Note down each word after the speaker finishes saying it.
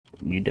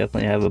You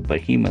definitely have a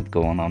behemoth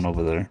going on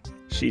over there.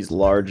 She's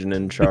large and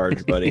in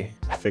charge, buddy.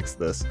 Fix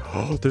this.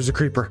 Oh, there's a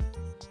creeper.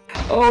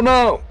 Oh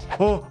no!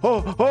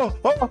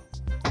 Oh.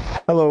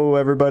 Hello,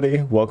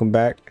 everybody. Welcome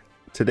back.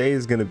 Today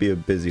is going to be a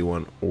busy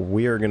one.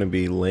 We are going to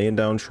be laying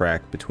down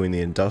track between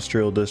the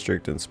industrial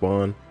district and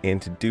spawn.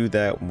 And to do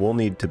that, we'll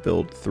need to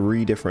build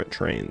 3 different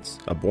trains.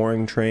 A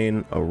boring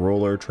train, a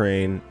roller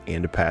train,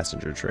 and a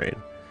passenger train.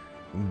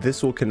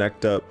 This will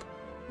connect up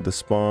the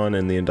spawn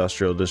and the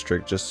industrial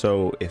district just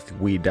so if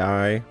we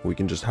die, we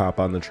can just hop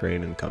on the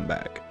train and come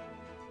back.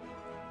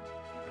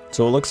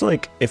 So it looks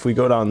like if we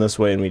go down this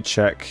way and we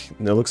check,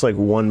 it looks like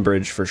one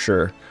bridge for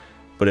sure.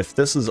 But if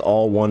this is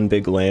all one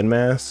big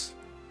landmass,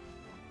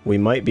 we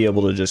might be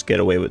able to just get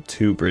away with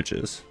 2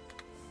 bridges.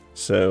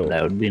 So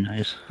that would be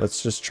nice.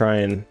 Let's just try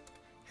and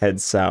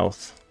head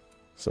south.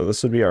 So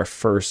this would be our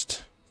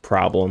first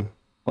problem.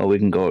 Well, we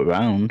can go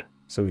around.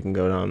 So we can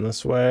go down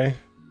this way.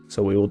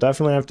 So we will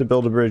definitely have to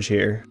build a bridge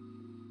here.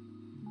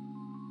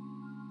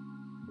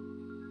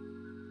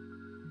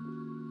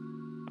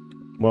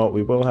 Well,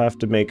 we will have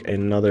to make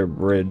another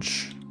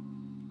bridge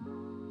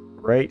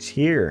right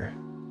here.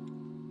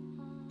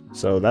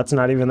 So that's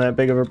not even that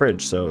big of a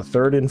bridge. So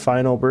 3rd and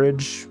final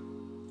bridge,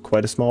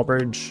 quite a small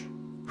bridge.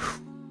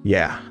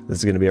 Yeah, this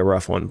is going to be a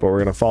rough one, but we're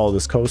going to follow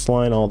this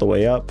coastline all the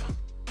way up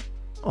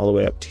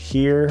to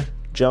here,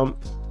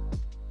 jump,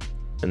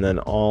 and then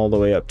all the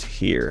way up to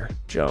here,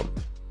 jump.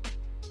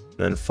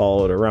 Then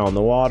follow it around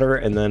the water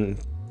and then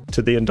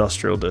to the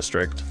industrial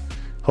district.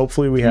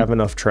 Hopefully we have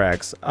enough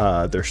tracks.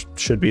 There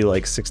should be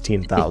like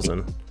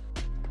 16,000.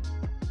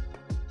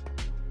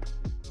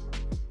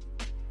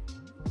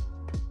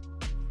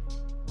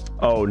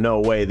 Oh no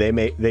way,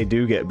 they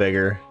do get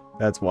bigger.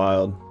 That's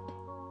wild.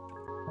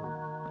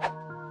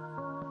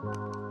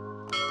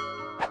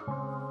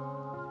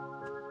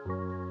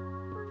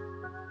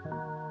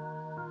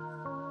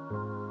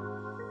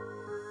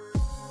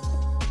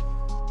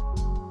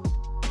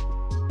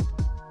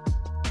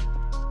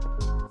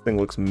 Thing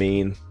looks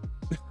mean.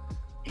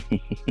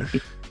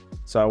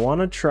 So I want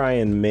to try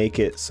and make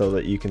it so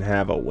that you can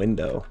have a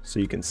window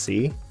so you can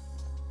see.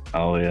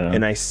 Oh yeah.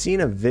 And I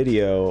seen a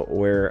video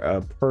where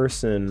a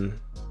person,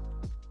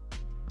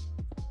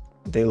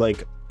 they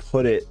like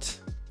put it,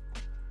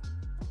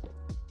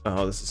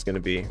 oh, this is going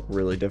to be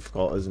really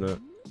difficult, isn't it?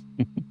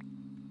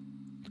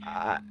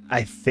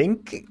 I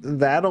think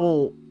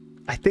that'll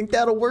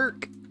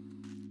work.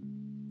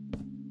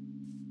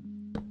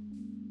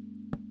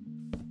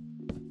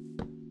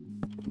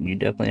 You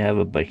definitely have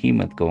a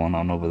behemoth going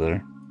on over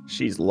there.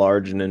 She's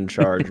large and in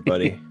charge,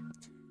 buddy.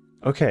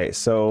 Okay,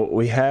 so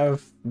we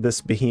have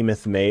this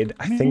behemoth made.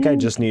 I think I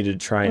just need to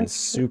try and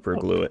super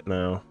glue it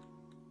now.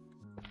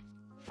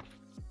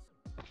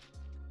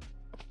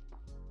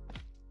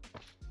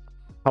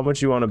 How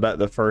much you want to bet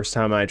the first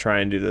time I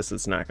try and do this,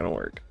 it's not going to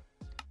work?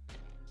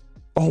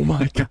 Oh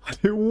my god,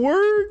 it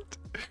worked!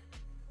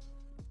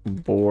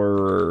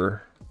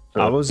 Borer.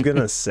 I was going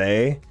to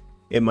say,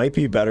 it might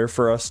be better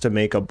for us to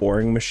make a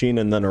boring machine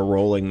and then a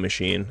rolling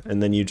machine,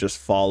 and then you just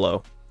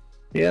follow.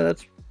 Yeah,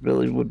 that's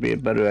really would be a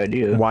better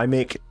idea. Why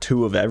make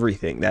 2 of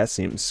everything? That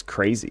seems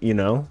crazy, you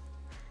know?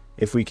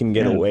 If we can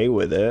get away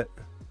with it.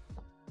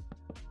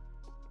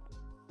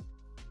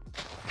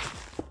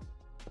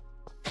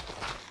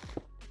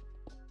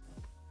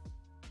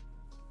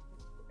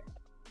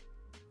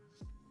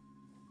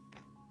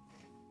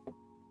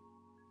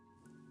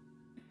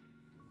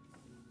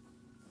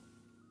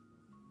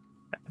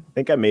 I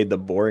think I made the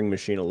boring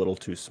machine a little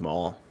too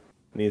small.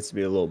 It needs to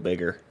be a little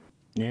bigger.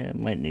 Yeah, it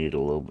might need a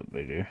little bit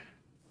bigger.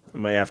 I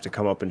might have to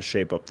come up and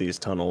shape up these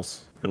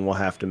tunnels, and we'll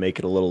have to make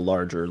it a little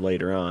larger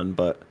later on,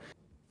 but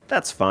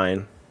that's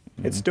fine.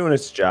 It's doing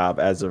its job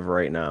as of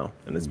right now,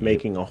 and it's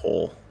making a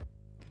hole.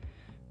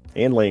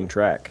 And laying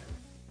track.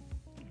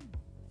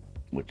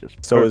 Which is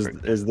so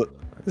perfect. Is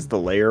the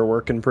layer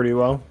working pretty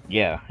well?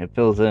 Yeah, it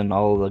fills in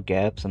all the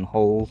gaps and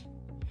holes.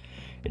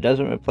 It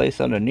doesn't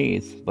replace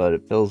underneath, but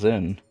it fills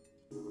in.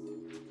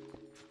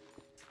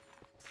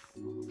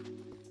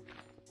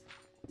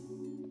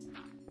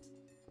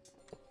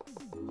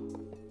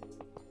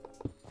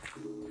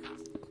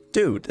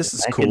 Dude, this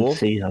is I cool. can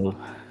see how...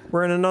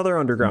 We're in another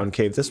underground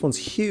cave. This one's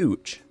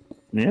huge.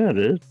 Yeah, it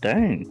is.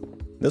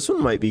 Dang. This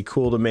one might be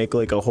cool to make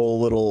like a whole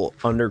little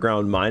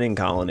underground mining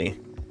colony.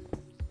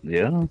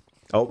 Yeah.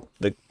 Oh,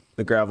 the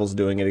gravel's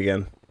doing it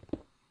again.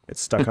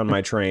 It's stuck on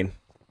my train.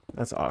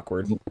 That's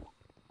awkward.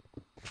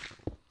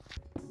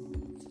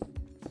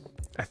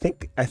 I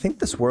think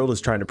this world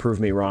is trying to prove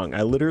me wrong.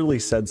 I literally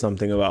said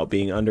something about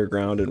being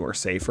underground and we're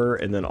safer,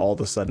 and then all of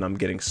a sudden I'm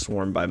getting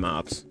swarmed by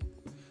mobs.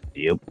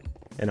 Yep.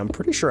 And I'm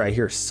pretty sure I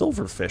hear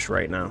silverfish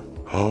right now.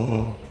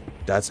 Oh,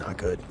 that's not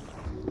good.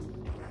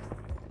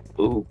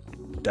 Ooh.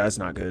 That's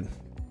not good.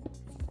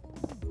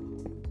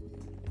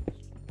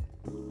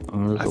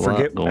 Oh,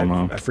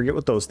 I forget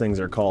what those things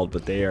are called,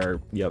 but they are,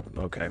 yep,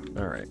 okay,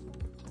 all right.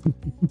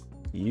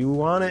 You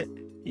want it,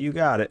 you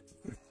got it.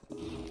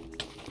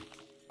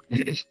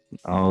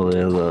 Oh,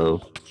 they're low.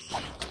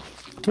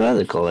 What are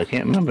they called? I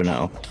can't remember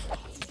now.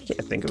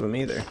 Can't think of them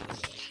either.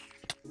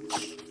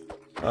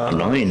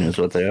 Annoying is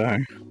what they are.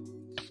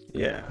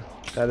 Yeah,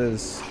 that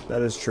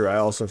is true. I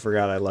also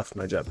forgot I left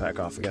my jetpack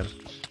off again.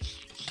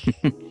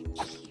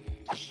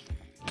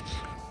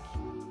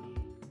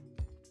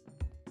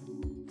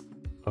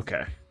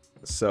 Okay,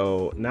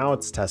 so now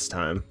it's test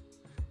time,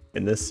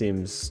 and this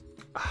seems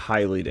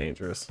highly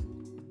dangerous.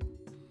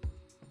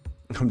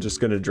 I'm just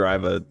gonna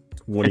drive a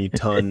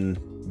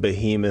 20-ton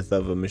behemoth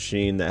of a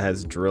machine that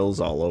has drills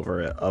all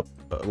over it up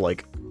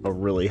like a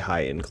really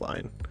high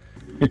incline.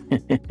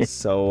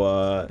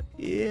 So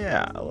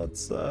yeah,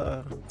 let's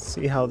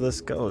see how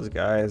this goes,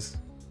 guys.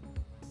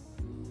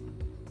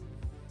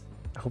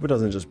 I hope it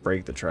doesn't just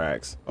break the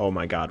tracks. Oh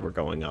my god, we're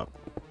going up.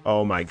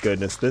 Oh my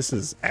goodness, this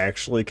is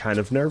actually kind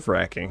of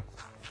nerve-wracking.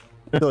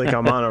 I feel like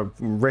I'm on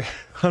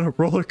a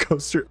roller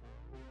coaster.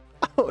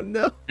 Oh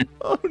no.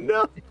 Oh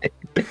no.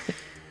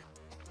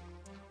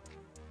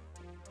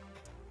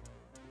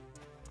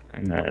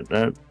 Alright,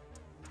 that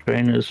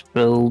train is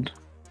filled.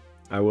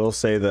 I will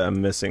say that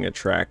I'm missing a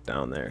track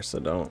down there, so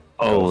don't.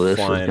 Oh, this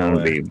is going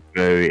to be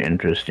very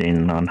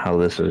interesting on how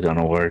this is going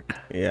to work.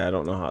 Yeah, I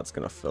don't know how it's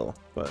going to fill,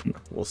 but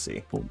we'll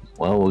see.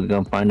 Well, we're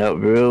going to find out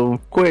real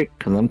quick,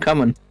 because I'm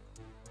coming.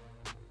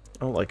 I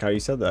don't like how you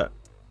said that.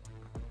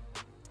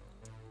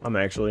 I'm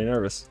actually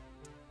nervous.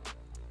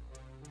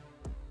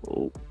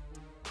 Oh.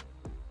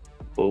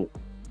 Oh.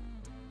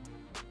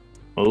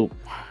 Oh.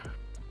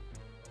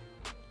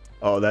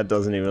 Oh, that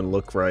doesn't even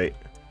look right.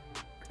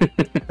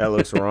 That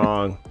looks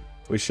wrong.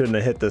 We shouldn't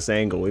have hit this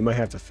angle. We might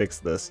have to fix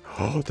this.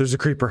 Oh, there's a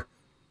creeper.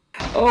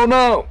 Oh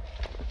no!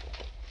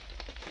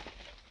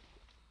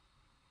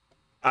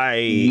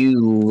 You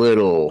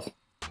little...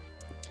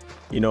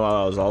 You know what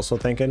I was also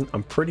thinking?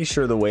 I'm pretty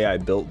sure the way I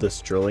built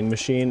this drilling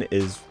machine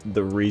is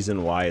the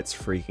reason why it's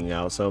freaking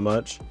out so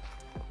much.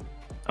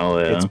 Oh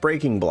yeah. It's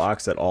breaking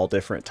blocks at all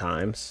different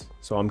times.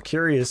 So I'm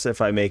curious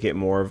if I make it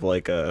more of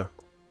like a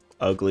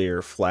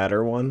uglier,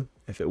 flatter one,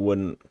 if it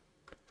wouldn't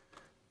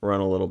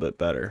run a little bit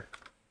better.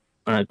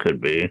 That could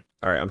be.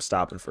 All right, I'm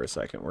stopping for a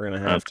second. We're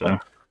gonna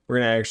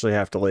actually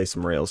have to lay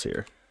some rails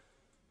here.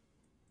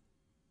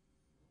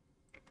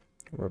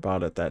 We're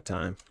about at that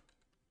time.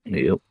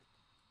 Yep.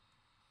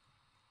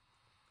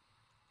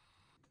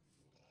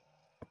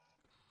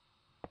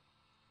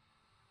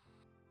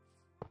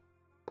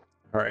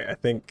 All right, I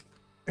think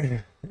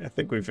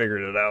we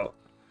figured it out.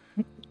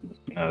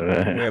 All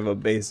right. We have a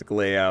basic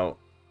layout.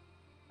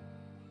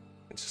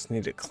 Just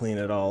need to clean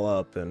it all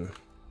up and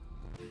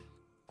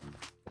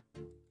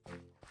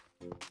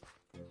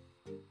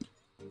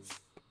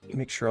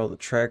make sure all the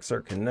tracks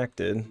are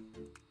connected.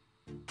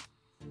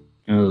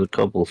 There's a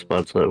couple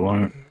spots that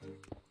weren't.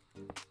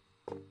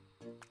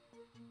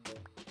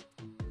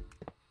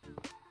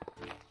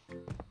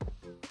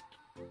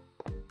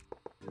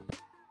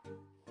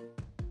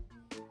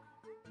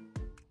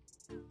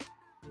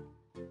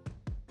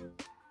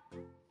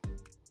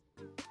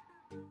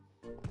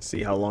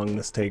 See how long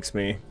this takes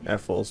me at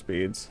full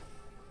speeds.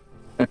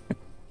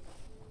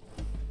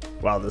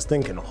 Wow, this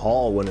thing can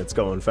haul when it's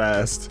going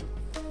fast.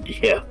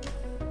 Yeah.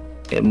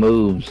 It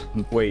moves.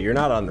 Wait, you're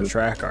not on the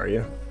track, are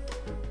you?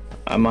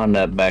 I'm on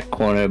that back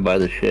corner by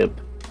the ship.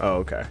 Oh,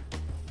 okay.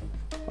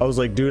 I was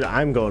like, dude,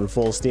 I'm going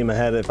full steam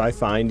ahead. If I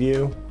find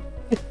you,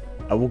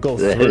 I will go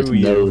through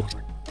you.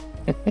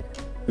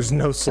 There's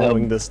no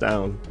slowing this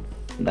down.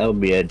 That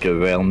would be a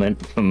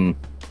derailment from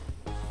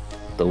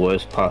the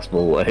worst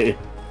possible way.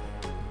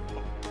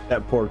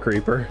 That poor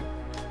creeper.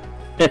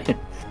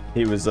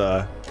 He was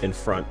in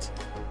front.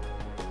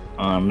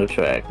 On the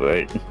track,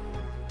 right?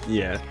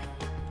 Yeah.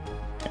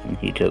 And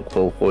he took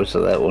full force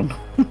of that one.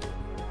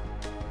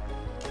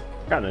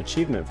 Got an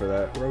achievement for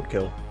that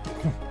roadkill.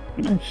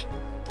 Nice.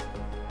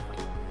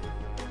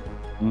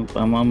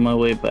 I'm on my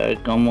way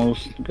back.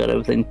 Almost got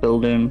everything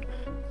filled in.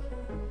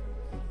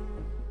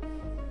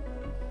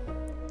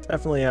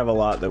 Definitely have a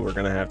lot that we're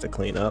gonna have to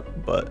clean up,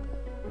 but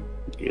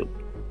Yep.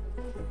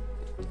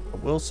 I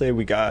will say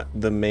we got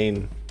the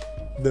main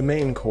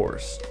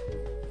course.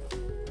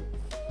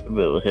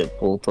 Better hit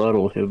full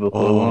throttle here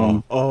before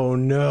long. Oh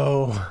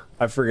no!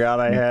 I forgot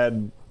I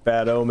had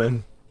Bad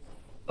Omen.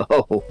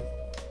 Oh.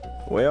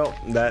 Well,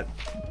 that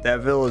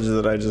village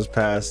that I just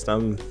passed,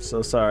 I'm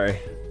so sorry.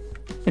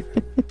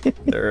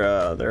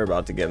 They're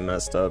about to get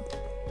messed up.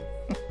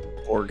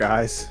 Poor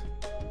guys.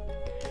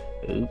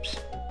 Oops.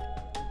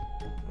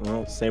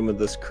 Well, same with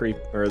this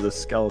this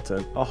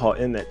skeleton. Oh,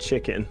 and that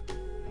chicken.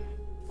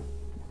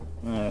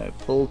 Alright,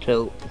 full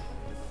tilt.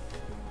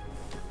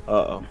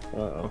 Uh-oh.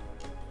 Uh-oh.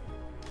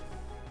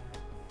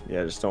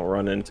 Yeah, just don't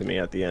run into me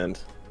at the end.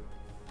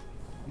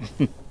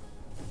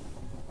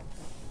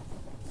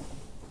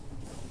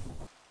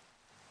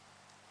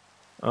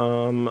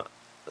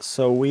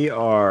 So we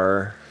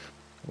are,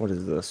 what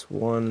is this?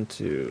 1,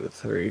 2,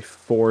 3,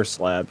 4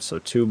 slabs, so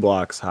 2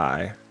 blocks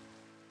high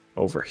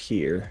over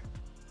here.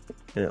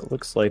 And it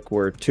looks like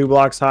we're 2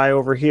 blocks high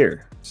over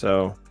here.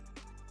 So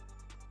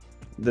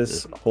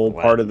this whole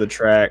part of the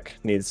track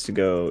needs to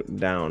go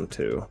down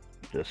too.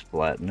 Just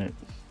flatten it.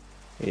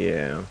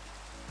 Yeah,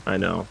 I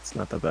know. It's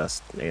not the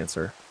best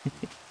answer.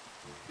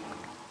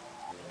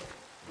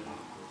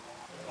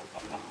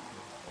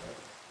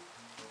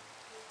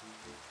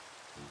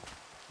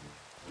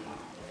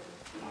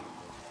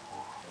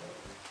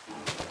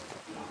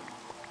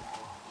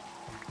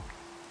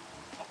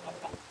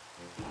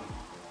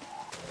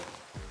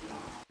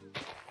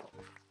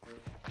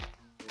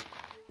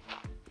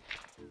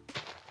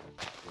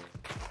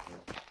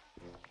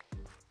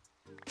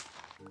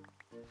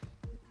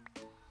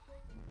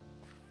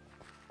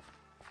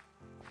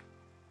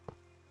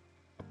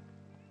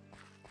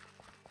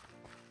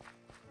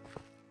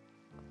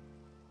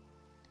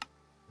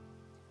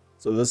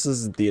 So this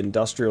is the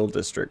Industrial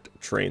District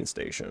train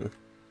station.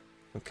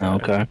 Okay.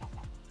 Okay.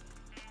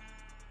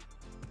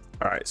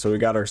 Alright, so we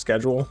got our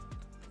schedule,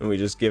 and we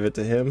just give it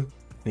to him,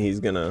 and he's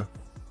gonna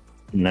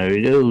There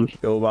he goes.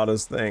 go about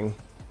his thing.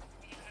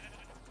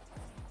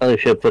 Probably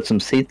should put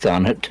some seats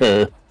on it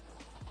to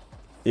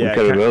Yeah, look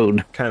at the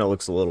road. kind of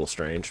looks a little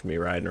strange, me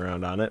riding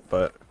around on it,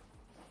 but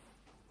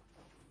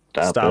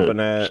Stop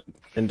stopping it. at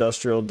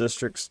Industrial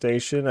District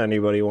Station.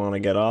 Anybody want to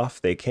get off?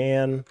 They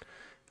can.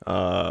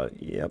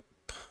 Yep.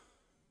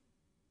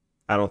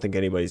 I don't think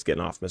anybody's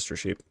getting off, Mr.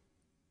 Sheep.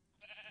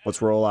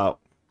 Let's roll out.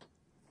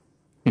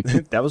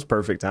 That was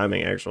perfect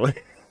timing, actually.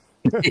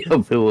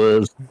 Yep, it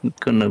was.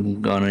 Couldn't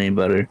have gone any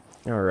better.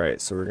 All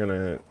right, so we're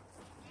gonna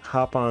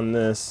hop on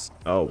this.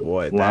 Oh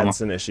boy, Llama.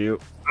 that's an issue.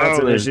 That's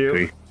an there's a issue.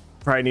 tree.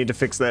 Probably need to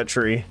fix that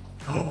tree.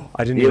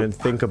 I didn't Yep. even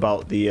think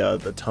about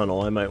the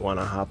tunnel. I might want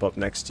to hop up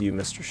next to you,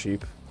 Mr.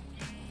 Sheep.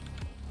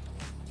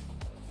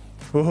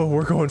 Oh,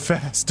 we're going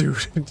fast, dude.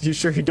 You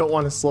sure you don't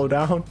want to slow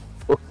down?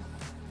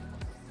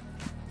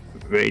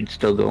 Raid's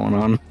still going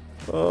on.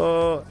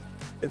 Oh,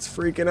 it's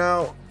freaking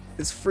out.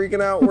 It's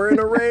freaking out. We're in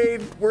a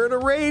raid. We're in a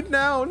raid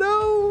now.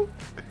 No.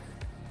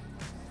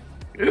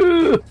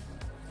 Ugh.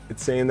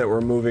 It's saying that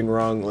we're moving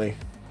wrongly.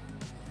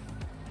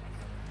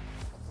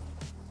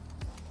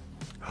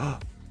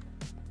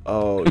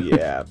 Oh,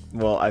 yeah.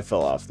 Well, I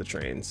fell off the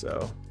train,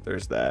 so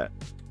there's that.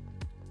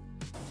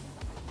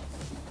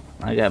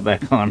 I got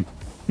back on.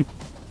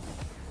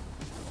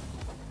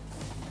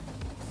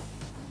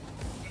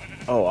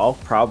 Oh, I'll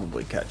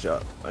probably catch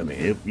up. I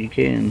mean, Yep, you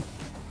can.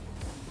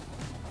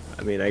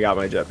 I got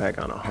my jetpack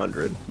on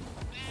 100.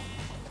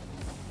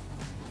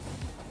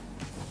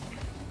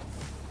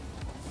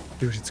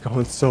 Dude, it's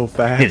going so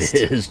fast.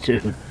 It is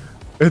too.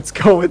 It's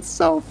going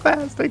so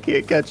fast. I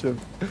can't catch him.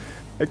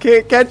 I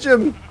can't catch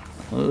him.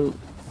 Oh.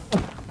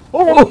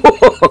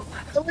 Oh,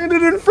 I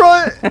landed in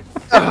front.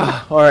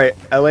 All right,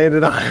 I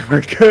landed on it.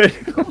 We're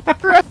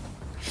good.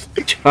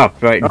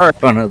 Chopped right in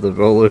front of the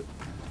roller.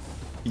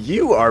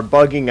 You are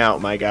bugging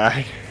out, my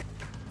guy.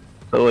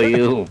 So are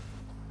you.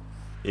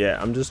 Yeah,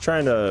 I'm just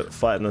trying to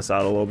flatten this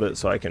out a little bit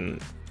so I can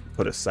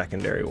put a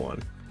secondary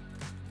one.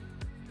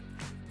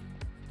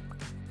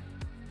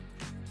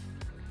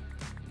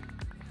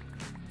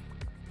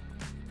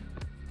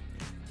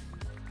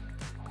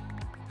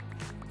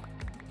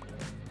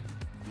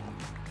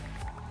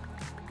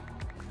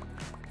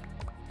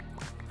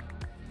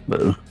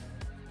 But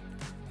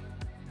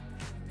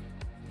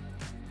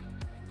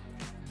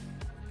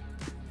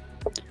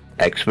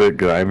expert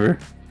driver.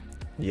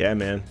 Yeah,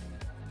 man.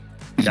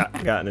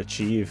 Got an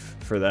achieve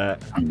for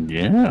that.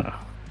 Yeah.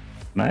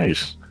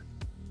 Nice.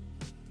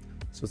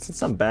 So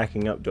since I'm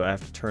backing up, do I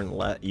have to turn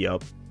left?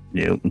 Yup.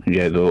 Yep. You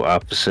gotta go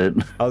opposite.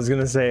 I was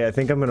gonna say, I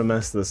think I'm gonna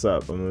mess this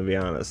up. I'm gonna be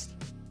honest.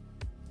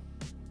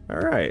 All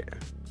right.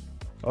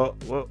 Oh,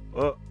 whoa,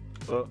 oh,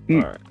 oh.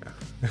 All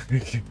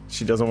right.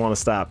 She doesn't want to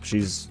stop.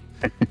 She's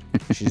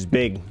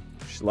big.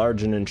 She's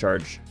large and in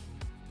charge.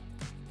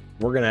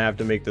 We're gonna have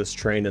to make this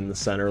train in the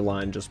center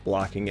line, just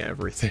blocking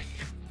everything.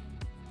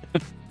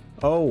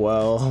 Oh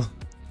well.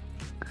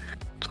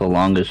 It's the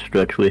longest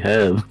stretch we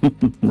have.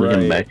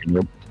 Right. Backing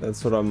up.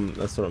 That's what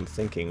I'm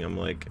thinking. I'm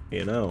like,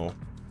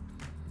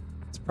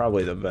 it's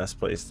probably the best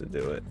place to do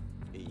it.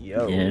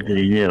 Yo. Yeah, 'cause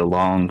you need a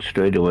long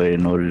straightaway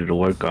in order to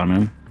work on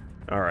him.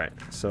 All right,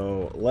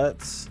 so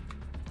let's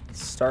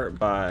start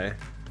by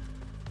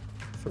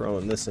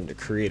throwing this into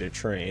create a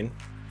train.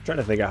 I'm trying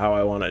to think of how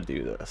I want to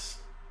do this.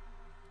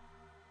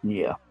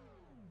 Yeah.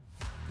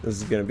 This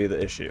is going to be the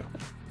issue.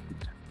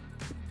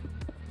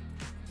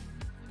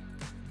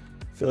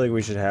 I feel like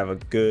we should have a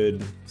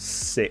good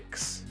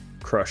 6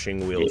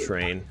 crushing wheel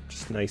train,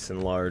 just nice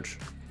and large.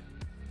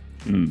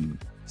 Hmm.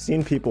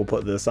 Seeing people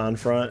put this on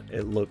front,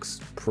 it looks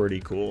pretty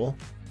cool,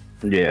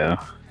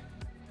 Yeah.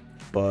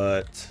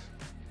 but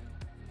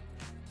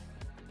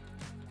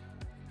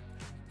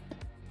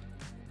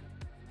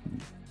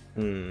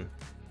I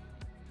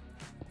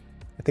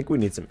think we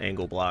need some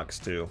angle blocks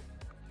too.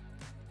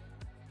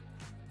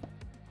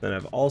 Then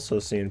I've also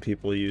seen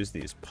people use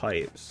these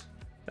pipes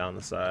down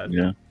the side.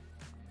 Yeah.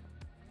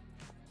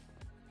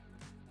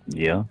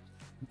 Yeah.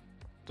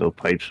 Throw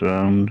pipes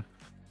around.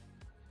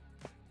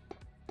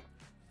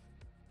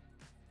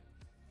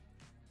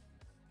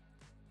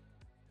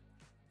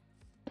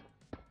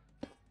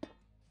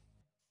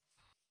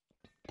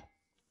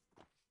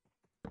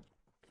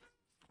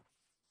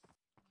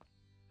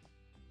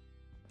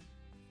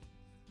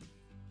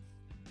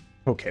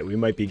 Okay, we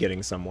might be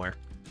getting somewhere.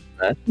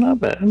 That's not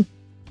bad.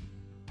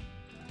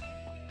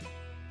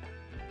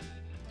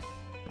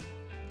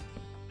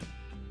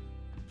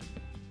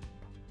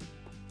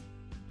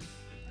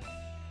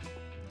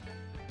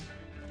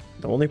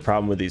 The only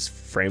problem with these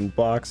framed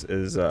blocks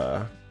is,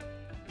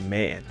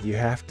 man, you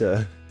have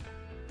to,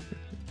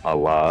 A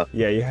lot.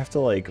 yeah, you have to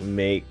like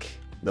make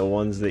the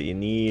ones that you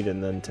need,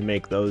 and then to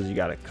make those, you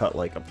gotta cut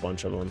like a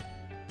bunch of them.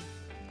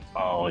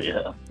 Oh,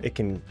 yeah. It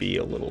can be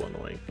a little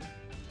annoying.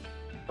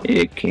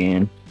 It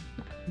can.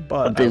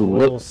 But They I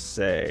will look-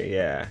 say,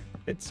 yeah,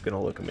 it's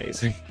gonna look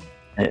amazing.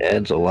 It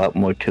adds a lot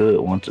more to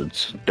it once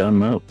it's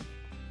done up.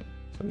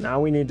 So now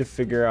we need to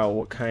figure out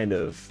what kind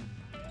of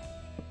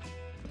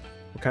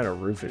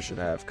roof it should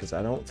have, because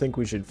I don't think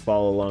we should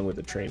follow along with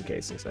the train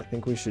casings. I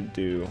think we should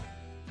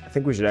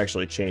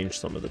actually change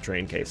some of the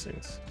train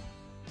casings.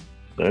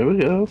 There we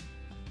go.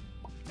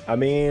 I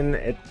mean,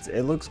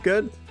 it looks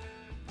good.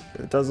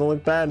 It doesn't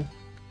look bad.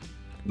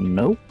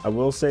 Nope. I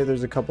will say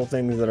there's a couple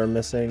things that are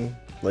missing,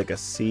 like a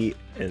seat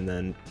and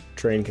then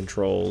train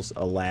controls,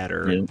 a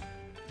ladder. Yep.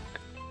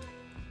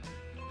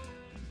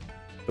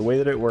 The way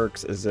that it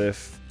works is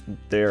if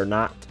they're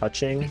not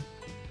touching,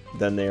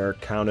 then they are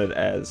counted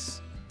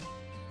as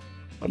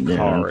a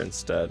car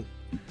instead.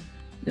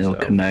 It'll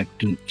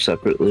connect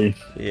separately.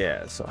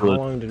 Yeah, so how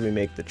long did we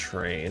make the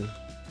train?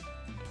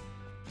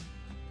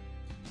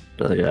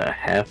 Like a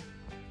half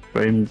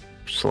frame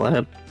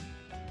slab.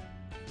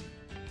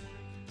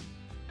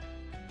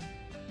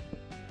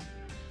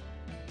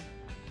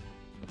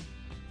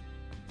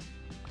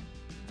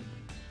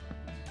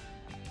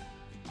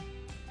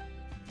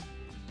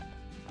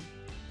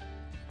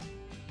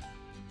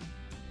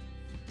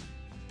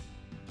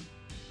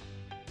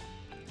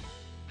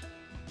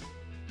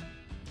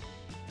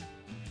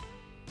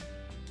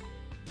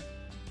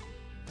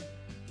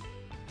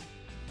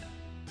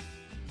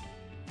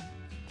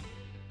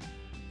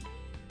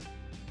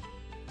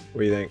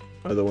 What do you think?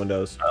 Are the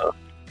windows?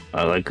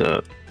 I like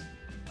that.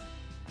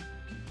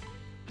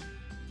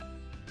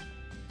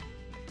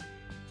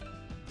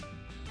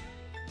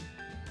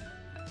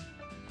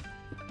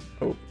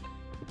 Oh,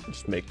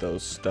 just make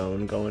those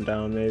stone going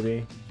down,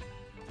 maybe.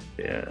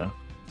 Yeah.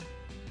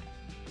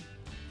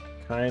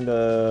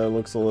 Kinda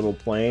looks a little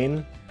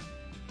plain.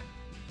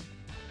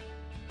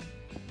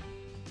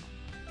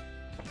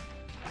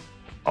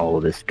 All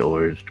of this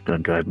door is gonna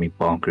drive me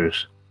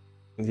bonkers.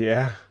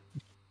 Yeah.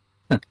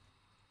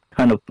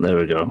 Kind of. There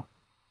we go.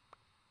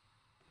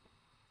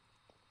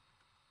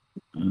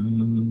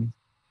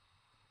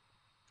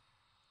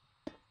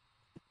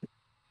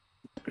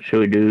 Should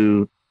we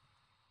do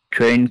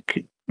train?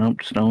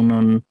 Nope, stone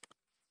on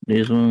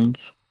these ones.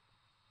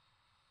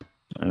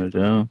 There we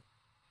go.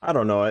 I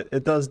don't know.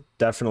 It does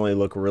definitely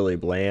look really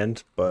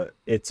bland, but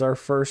it's our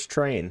first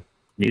train.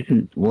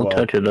 We'll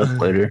touch it up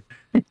later.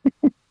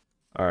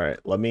 All right,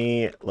 let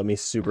me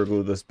super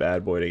glue this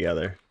bad boy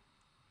together.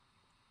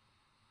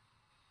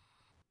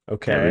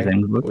 Okay,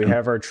 we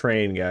have our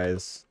train,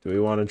 guys. Do we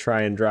want to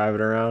try and drive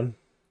it around?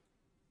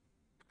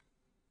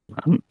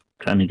 I'm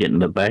trying to get in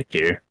the back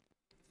here.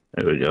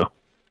 There we go.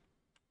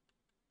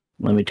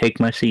 Let me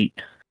take my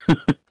seat.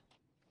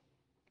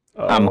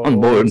 I'm on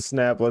board.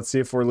 Snap. Let's see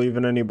if we're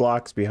leaving any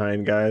blocks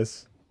behind,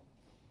 guys.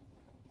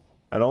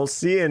 I don't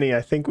see any.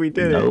 I think we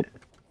did it.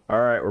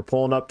 All right, we're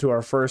pulling up to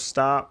our first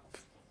stop.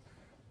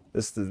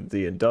 This is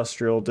the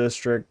industrial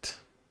district.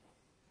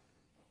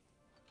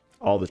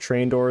 All the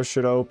train doors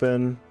should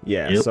open.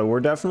 Yeah, yep. So we're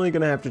definitely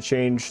going to have to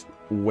change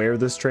where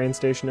this train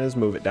station is,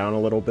 move it down a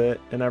little bit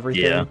and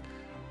everything. Yeah.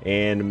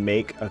 And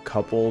make a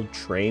couple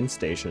train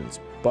stations.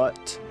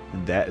 But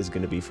that is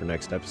going to be for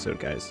next episode,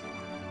 guys.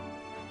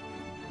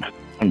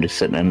 I'm just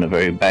sitting in the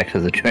very back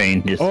of the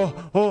train. Just...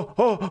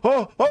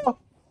 Oh!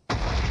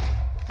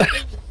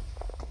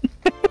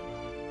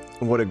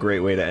 What a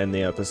great way to end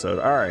the episode.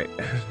 All right.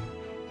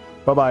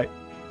 Bye-bye.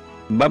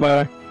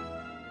 Bye-bye.